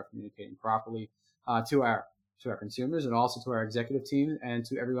that we are communicating properly to our consumers and also to our executive team and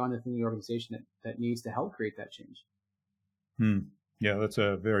to everyone within the organization that needs to help create that change. Yeah, that's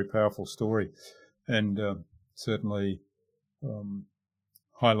a very powerful story, and certainly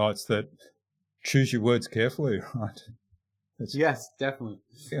highlights that choose your words carefully, right? Yes, definitely.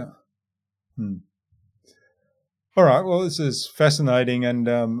 Yeah. All right. Well, this is fascinating, and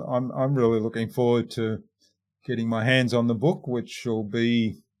I'm really looking forward to getting my hands on the book, which will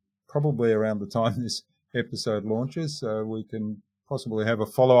be probably around the time this episode launches, so we can possibly have a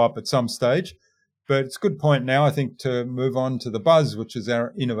follow-up at some stage. But it's a good point now, I think, to move on to the buzz, which is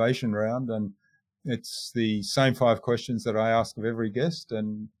our innovation round, and it's the same 5 questions that I ask of every guest,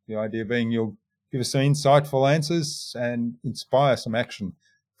 and the idea being you'll give us some insightful answers and inspire some action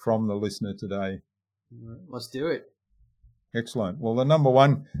from the listener today. Let's do it. Excellent. Well, the number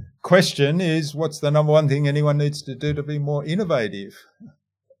one question is, what's the number one thing anyone needs to do to be more innovative?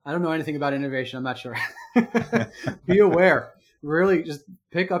 I don't know anything about innovation. I'm not sure. Be aware. Really just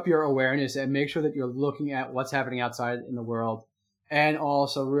pick up your awareness and make sure that you're looking at what's happening outside in the world. And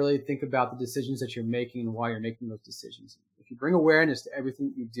also really think about the decisions that you're making and why you're making those decisions. If you bring awareness to everything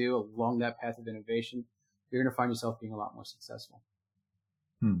that you do along that path of innovation, you're going to find yourself being a lot more successful.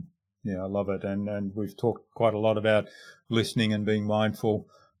 Yeah, I love it. And we've talked quite a lot about listening and being mindful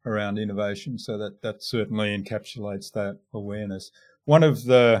around innovation. So that certainly encapsulates that awareness. One of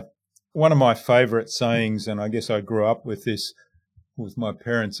my favorite sayings, and I guess I grew up with this with my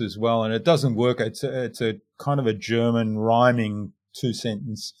parents as well, and it doesn't work. It's a kind of a German rhyming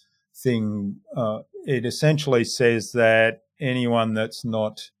 2-sentence thing. It essentially says that anyone that's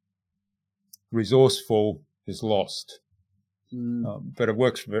not resourceful is lost. But it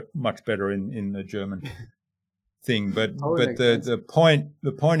works much better in the German thing. But the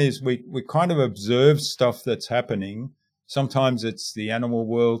point is we kind of observe stuff that's happening. Sometimes it's the animal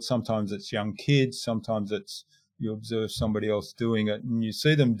world, sometimes it's young kids, sometimes it's you observe somebody else doing it and you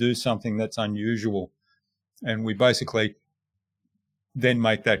see them do something that's unusual. And we basically then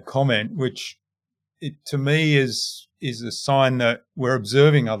make that comment, which to me is a sign that we're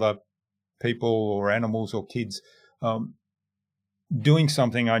observing other people or animals or kids doing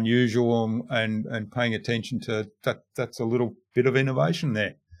something unusual and paying attention to that. That's a little bit of innovation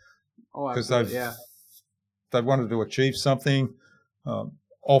there. Because they've wanted to achieve something.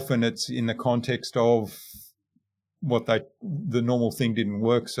 Often it's in the context of the normal thing didn't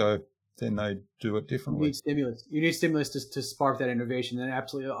work, so then they do it differently. You need stimulus to spark that innovation, and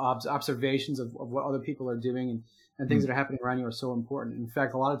absolutely observations of what other people are doing and things that are happening around you are so important. In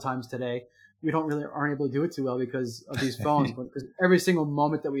fact, a lot of times today, we aren't able to do it too well because of these phones. Because every single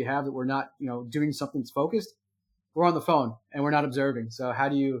moment that we have that we're not, doing something that's focused, we're on the phone and we're not observing. So how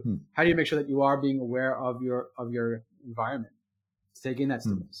do you make sure that you are being aware of your environment to take in that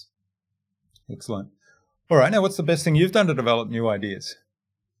stimulus? Excellent. All right. Now, what's the best thing you've done to develop new ideas?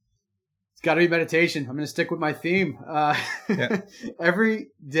 It's got to be meditation. I'm going to stick with my theme. Every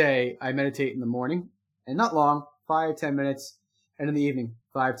day I meditate in the morning, and not long, 5-10 minutes, and in the evening,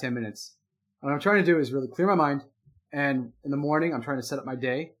 5-10 minutes. What I'm trying to do is really clear my mind. And in the morning, I'm trying to set up my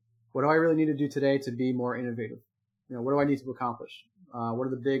day. What do I really need to do today to be more innovative? What do I need to accomplish? What are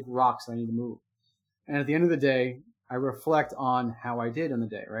the big rocks I need to move? And at the end of the day, I reflect on how I did on the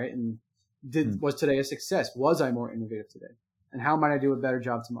day, right? And was today a success? Was I more innovative today? And how might I do a better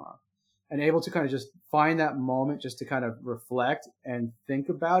job tomorrow? And able to kind of just find that moment just to kind of reflect and think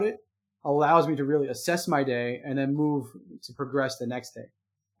about it allows me to really assess my day and then move to progress the next day.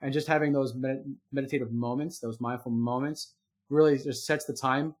 And just having those meditative moments, those mindful moments, really just sets the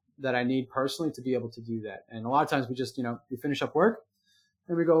time that I need personally to be able to do that. And a lot of times we just, we finish up work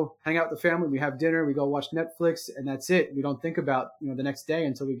and we go hang out with the family, we have dinner, we go watch Netflix, and that's it. We don't think about, the next day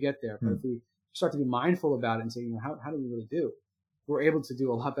until we get there. But if we start to be mindful about it and say, how do we really do? We're able to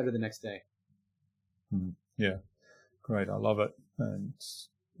do a lot better the next day. Yeah, great. I love it. And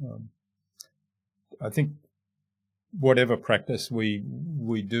I think whatever practice we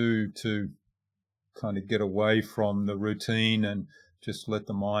do to kind of get away from the routine and just let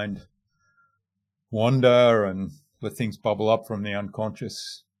the mind wander and let things bubble up from the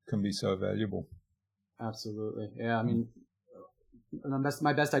unconscious can be so valuable. Absolutely. Yeah. I mean,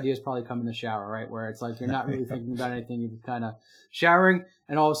 my best ideas probably come in the shower, right? Where it's like, you're not really thinking about anything. You're just kind of showering,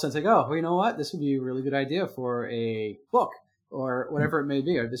 and all of a sudden it's like, oh, well, you know what? This would be a really good idea for a book or whatever it may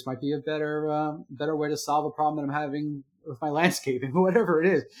be. Or this might be a better way to solve a problem that I'm having with my landscaping, whatever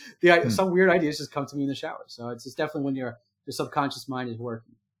it is. Some weird ideas just come to me in the shower. So it's just definitely when your subconscious mind is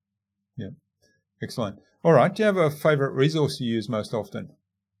working. Yeah. Excellent. All right. Do you have a favorite resource you use most often?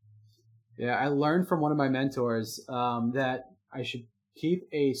 Yeah, I learned from one of my mentors that I should keep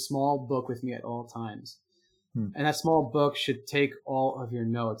a small book with me at all times. And that small book should take all of your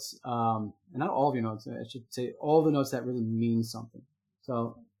notes, and not all of your notes. I should say all the notes that really mean something.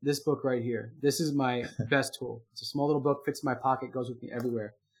 So this book right here, this is my best tool. It's a small little book, fits in my pocket, goes with me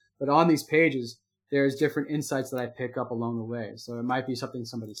everywhere. But on these pages, there's different insights that I pick up along the way. So it might be something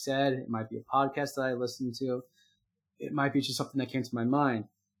somebody said. It might be a podcast that I listened to. It might be just something that came to my mind.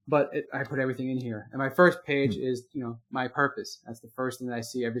 But I put everything in here. And my first page is, my purpose. That's the first thing that I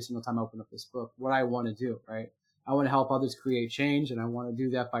see every single time I open up this book. What I want to do, right? I want to help others create change, and I want to do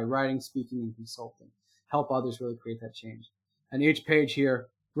that by writing, speaking, and consulting. Help others really create that change. And each page here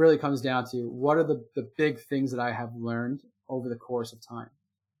really comes down to what are the big things that I have learned over the course of time.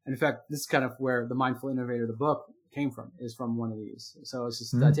 And in fact, this is kind of where the Mindful Innovator, the book, came from, is from one of these. So it's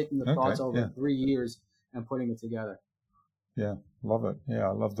just taking the thoughts over 3 years and putting it together. Yeah, love it. Yeah,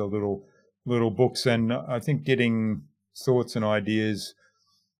 I love the little books, and I think getting thoughts and ideas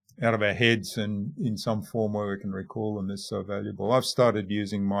out of our heads and in some form where we can recall them is so valuable. I've started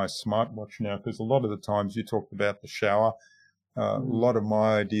using my smartwatch now because a lot of the times you talked about the shower. A lot of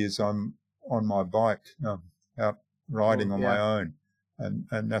my ideas, I'm on my bike, out riding on my own, and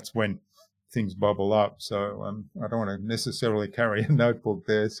that's when things bubble up. So I don't want to necessarily carry a notebook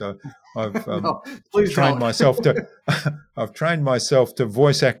there. So I've trained myself to I've trained myself to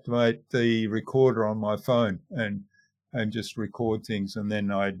voice activate the recorder on my phone and just record things, and then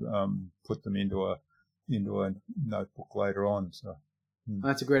I'd put them into a notebook later on. So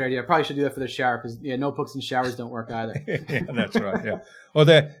that's a great idea. I probably should do that for the shower because notebooks and showers don't work either. Yeah, that's right. Yeah. Well,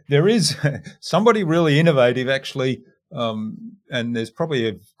 there is somebody really innovative actually. And there's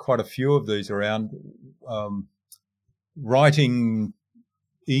probably quite a few of these around, writing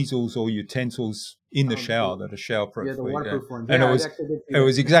easels or utensils in the shower that are shower-proof. Yeah, the waterproof ones. And it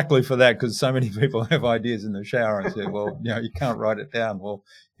was exactly for that, because so many people have ideas in the shower and say, well, you can't write it down. Well,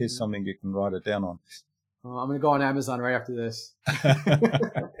 here's something you can write it down on. Well, I'm going to go on Amazon right after this.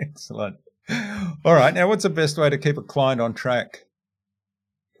 Excellent. All right. Now, what's the best way to keep a client on track?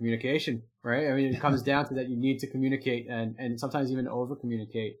 Communication, right? I mean, it comes down to that you need to communicate and sometimes even over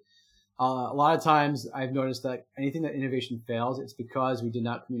communicate. A lot of times I've noticed that anything that innovation fails, it's because we did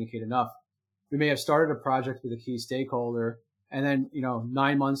not communicate enough. We may have started a project with a key stakeholder, and then,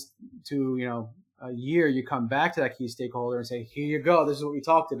 9 months to, a year, you come back to that key stakeholder and say, here you go. This is what we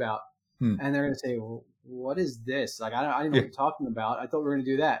talked about. And they're going to say, well, what is this? Like, I didn't know what you're talking about. I thought we were going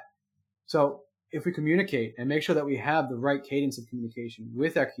to do that. So if we communicate and make sure that we have the right cadence of communication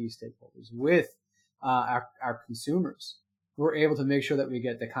with our key stakeholders, with our consumers, we're able to make sure that we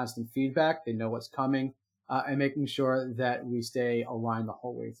get the constant feedback. They know what's coming, and making sure that we stay aligned the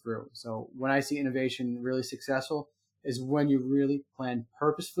whole way through. So when I see innovation really successful is when you really plan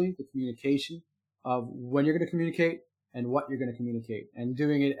purposefully the communication of when you're going to communicate and what you're going to communicate, and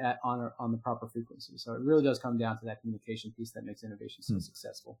doing it on the proper frequency. So it really does come down to that communication piece that makes innovation so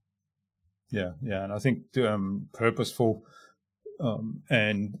successful. Yeah, and I think purposeful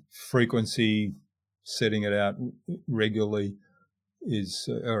and frequency, setting it out regularly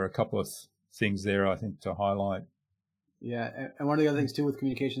are a couple of things there, I think, to highlight. Yeah, and one of the other things too with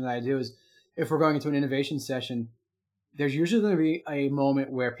communication that I do is if we're going into an innovation session, there's usually going to be a moment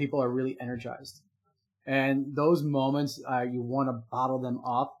where people are really energized. And those moments, you want to bottle them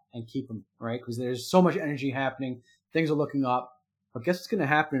up and keep them, right? Because there's so much energy happening. Things are looking up. But guess what's going to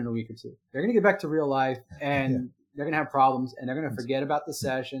happen in a week or two? They're going to get back to real life, and they're going to have problems, and they're going to forget about the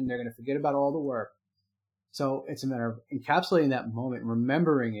session. They're going to forget about all the work. So it's a matter of encapsulating that moment,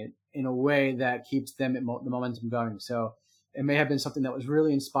 remembering it in a way that keeps them the momentum going. So it may have been something that was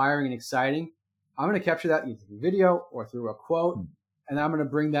really inspiring and exciting. I'm going to capture that either through video or through a quote, and I'm going to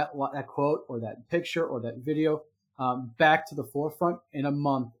bring that quote or that picture or that video back to the forefront in a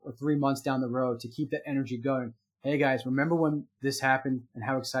month or 3 months down the road to keep that energy going. Hey guys, remember when this happened and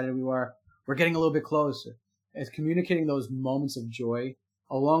how excited we were? We're getting a little bit closer. It's communicating those moments of joy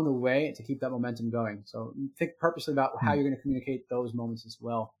along the way to keep that momentum going. So think purposely about how you're going to communicate those moments as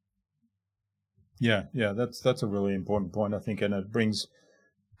well. Yeah, that's a really important point, I think, and it brings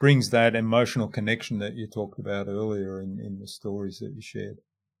that emotional connection that you talked about earlier in the stories that you shared.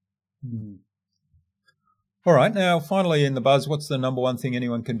 Mm. All right, now finally in the buzz, what's the number one thing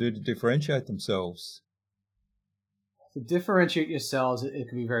anyone can do to differentiate themselves? To differentiate yourselves, it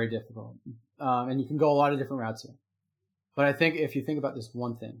can be very difficult, and you can go a lot of different routes here. But I think if you think about this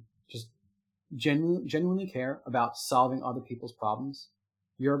one thing, just genuinely care about solving other people's problems,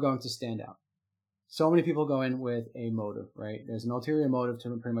 you're going to stand out. So many people go in with a motive, right? There's an ulterior motive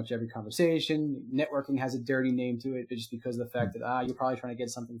to pretty much every conversation. Networking has a dirty name to it just because of the fact that, you're probably trying to get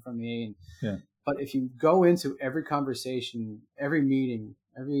something from me. And, yeah. But if you go into every conversation, every meeting,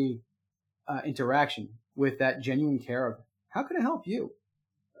 every interaction with that genuine care of, how can I help you?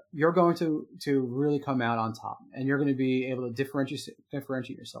 You're going to really come out on top, and you're going to be able to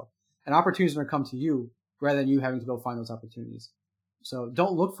differentiate yourself. And opportunities are going to come to you rather than you having to go find those opportunities. So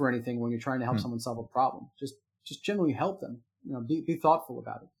don't look for anything when you're trying to help someone solve a problem. Just genuinely help them. Be thoughtful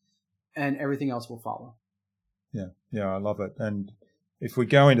about it, and everything else will follow. Yeah, I love it. And if we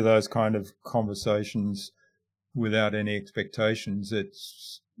go into those kind of conversations without any expectations,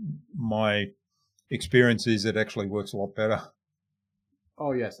 it's my experience is it actually works a lot better.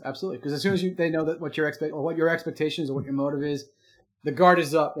 Oh yes, absolutely. Because as soon as they know that what your expectations or what your motive is, the guard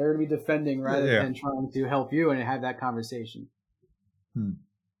is up. They're going to be defending rather than trying to help you and have that conversation.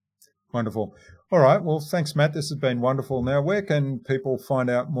 Wonderful. All right. Well, thanks, Matt. This has been wonderful. Now, where can people find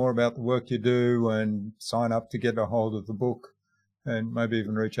out more about the work you do and sign up to get a hold of the book and maybe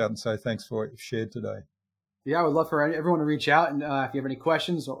even reach out and say thanks for what you've shared today? Yeah, I would love for everyone to reach out. And if you have any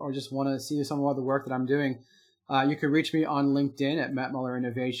questions or just want to see some of the work that I'm doing, you can reach me on LinkedIn at Matt Muller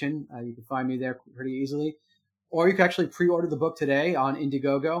Innovation. You can find me there pretty easily. Or you can actually pre-order the book today on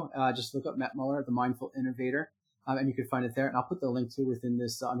Indiegogo. Just look up Matt Muller, The Mindful Innovator. And you can find it there. And I'll put the link to within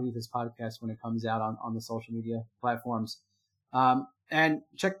this underneath this podcast when it comes out on the social media platforms. And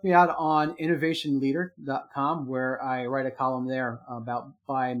check me out on innovationleader.com, where I write a column there about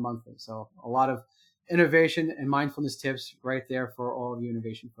bi-monthly. So a lot of innovation and mindfulness tips right there for all of you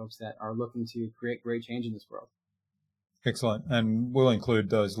innovation folks that are looking to create great change in this world. Excellent. And we'll include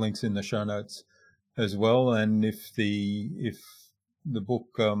those links in the show notes as well. And if the book,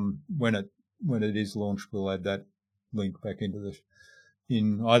 when it is launched, we'll add that link back into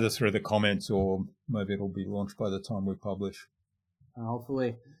in either through the comments or maybe it'll be launched by the time we publish.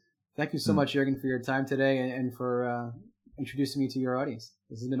 Hopefully. Thank you so much, Jürgen, for your time today and for introducing me to your audience.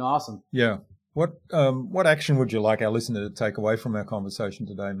 This has been awesome. Yeah. What action would you like our listener to take away from our conversation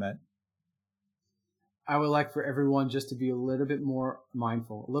today, Matt? I would like for everyone just to be a little bit more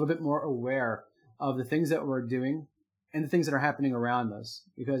mindful, a little bit more aware of the things that we're doing and the things that are happening around us,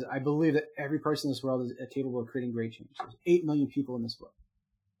 because I believe that every person in this world is capable of creating great change. There's 8 million people in this world.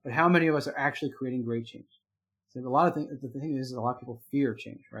 But how many of us are actually creating great change? So a lot of things, the thing is a lot of people fear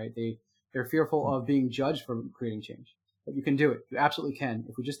change, right? They're fearful of being judged for creating change. But you can do it. You absolutely can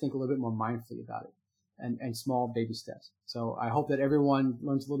if we just think a little bit more mindfully about it and small baby steps. So I hope that everyone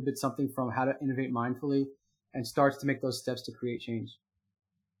learns a little bit something from how to innovate mindfully and starts to make those steps to create change.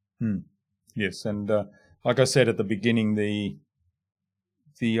 Yes, and like I said at the beginning, the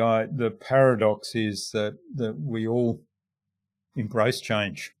paradox is that we all embrace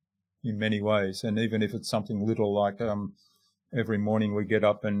change in many ways, and even if it's something little like every morning we get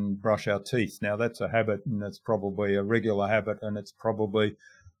up and brush our teeth. Now that's a habit, and that's probably a regular habit, and it's probably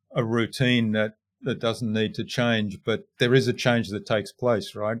a routine that doesn't need to change, but there is a change that takes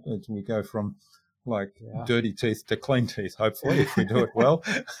place, right? As we go from dirty teeth to clean teeth, hopefully, if we do it well,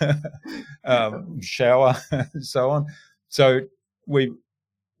 shower, and so on. So we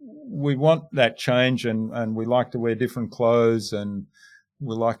want that change, and we like to wear different clothes, and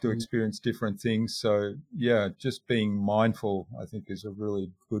we like to experience different things. So yeah, just being mindful, I think, is a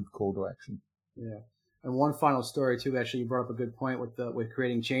really good call to action. Yeah. And one final story too, actually, you brought up a good point with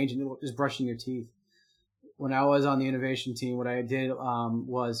creating change and just brushing your teeth. When I was on the innovation team, what I did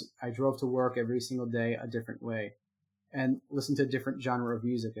was I drove to work every single day a different way and listened to a different genre of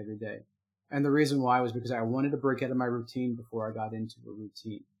music every day. And the reason why was because I wanted to break out of my routine before I got into a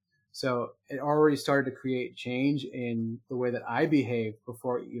routine. So it already started to create change in the way that I behaved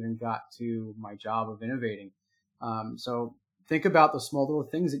before I even got to my job of innovating. So think about the small little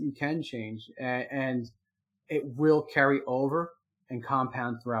things that you can change, and it will carry over and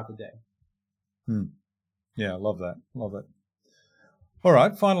compound throughout the day. Yeah, I love that. Love it. All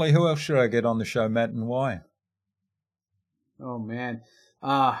right. Finally, who else should I get on the show, Matt, and why? Oh, man.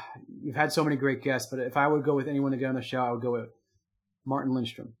 You've had so many great guests, but if I would go with anyone to get on the show, I would go with Martin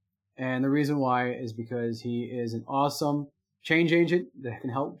Lindstrom. And the reason why is because he is an awesome change agent that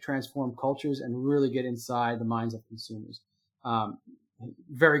can help transform cultures and really get inside the minds of consumers.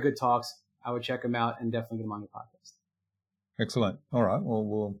 Very good talks. I would check him out and definitely get him on your podcast. Excellent. All right.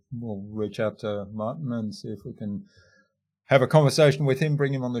 Well, we'll reach out to Martin and see if we can have a conversation with him,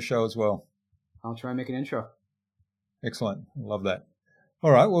 bring him on the show as well. I'll try and make an intro. Excellent. Love that.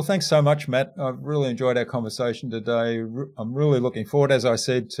 All right. Well, thanks so much, Matt. I've really enjoyed our conversation today. I'm really looking forward, as I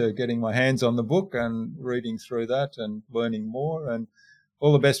said, to getting my hands on the book and reading through that and learning more, and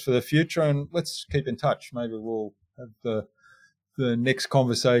all the best for the future. And let's keep in touch. Maybe we'll have the next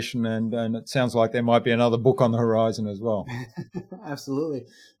conversation, and it sounds like there might be another book on the horizon as well. Absolutely.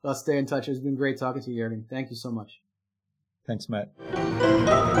 Let's stay in touch. It's been great talking to you, Jürgen. Thank you so much. Thanks, Matt.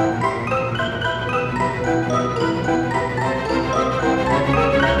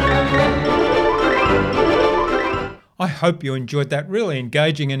 I hope you enjoyed that really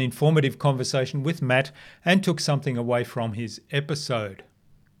engaging and informative conversation with Matt and took something away from his episode.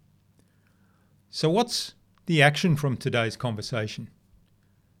 So what's the action from today's conversation?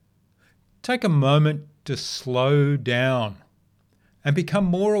 Take a moment to slow down and become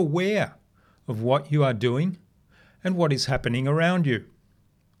more aware of what you are doing and what is happening around you.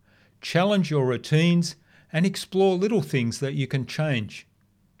 Challenge your routines and explore little things that you can change,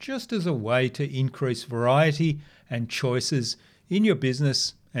 just as a way to increase variety and choices in your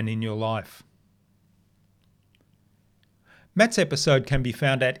business and in your life. Matt's episode can be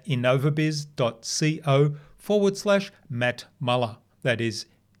found at innovabiz.co/Matt Muller. That is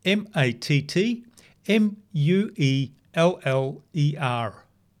MattMueller.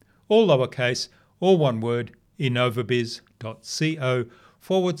 All lowercase, all one word,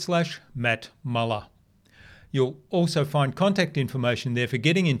 innovabiz.co/Matt Muller. You'll also find contact information there for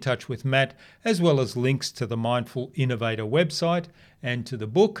getting in touch with Matt, as well as links to the Mindful Innovator website and to the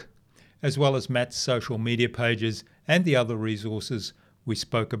book, as well as Matt's social media pages and the other resources we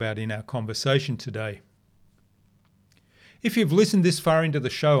spoke about in our conversation today. If you've listened this far into the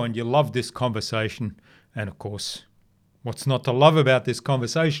show and you love this conversation, and of course, what's not to love about this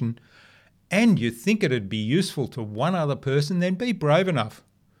conversation, and you think it'd be useful to one other person, then be brave enough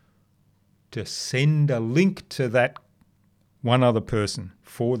to send a link to that one other person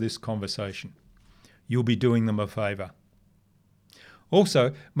for this conversation. You'll be doing them a favour.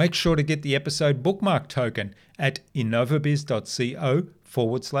 Also, make sure to get the episode bookmark token at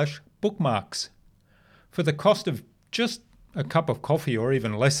innovabiz.co/bookmarks. For the cost of just a cup of coffee or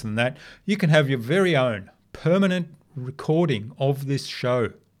even less than that, you can have your very own permanent recording of this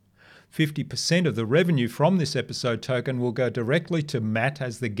show. 50% of the revenue from this episode token will go directly to Matt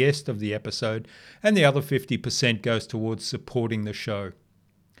as the guest of the episode, and the other 50% goes towards supporting the show.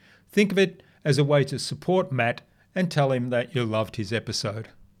 Think of it as a way to support Matt and tell him that you loved his episode.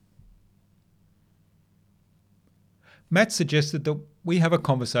 Matt suggested that we have a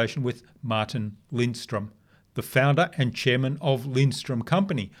conversation with Martin Lindstrom, the founder and chairman of Lindstrom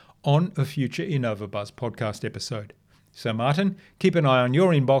Company, on a future InnovaBuzz podcast episode. So Martin, keep an eye on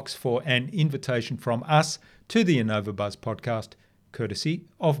your inbox for an invitation from us to the InnovaBuzz podcast, courtesy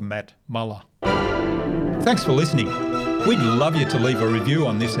of Matt Muller. Thanks for listening. We'd love you to leave a review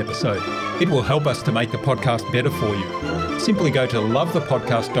on this episode. It will help us to make the podcast better for you. Simply go to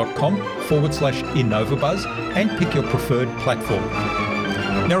lovethepodcast.com/InnovaBuzz and pick your preferred platform.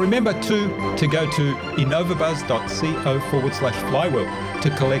 Now remember to go to innovabuzz.co/Flywheel to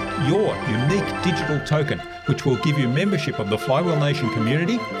collect your unique digital token, which will give you membership of the Flywheel Nation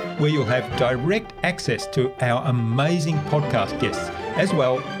community, where you'll have direct access to our amazing podcast guests, as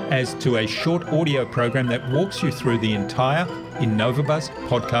well as to a short audio program that walks you through the entire InnovaBuzz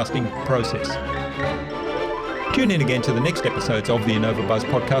podcasting process. Tune in again to the next episodes of the InnovaBuzz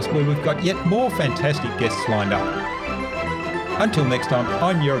podcast, where we've got yet more fantastic guests lined up. Until next time,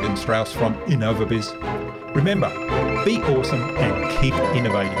 I'm Jürgen Strauss from InnovaBiz. Remember, be awesome and keep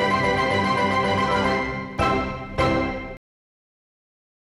innovating.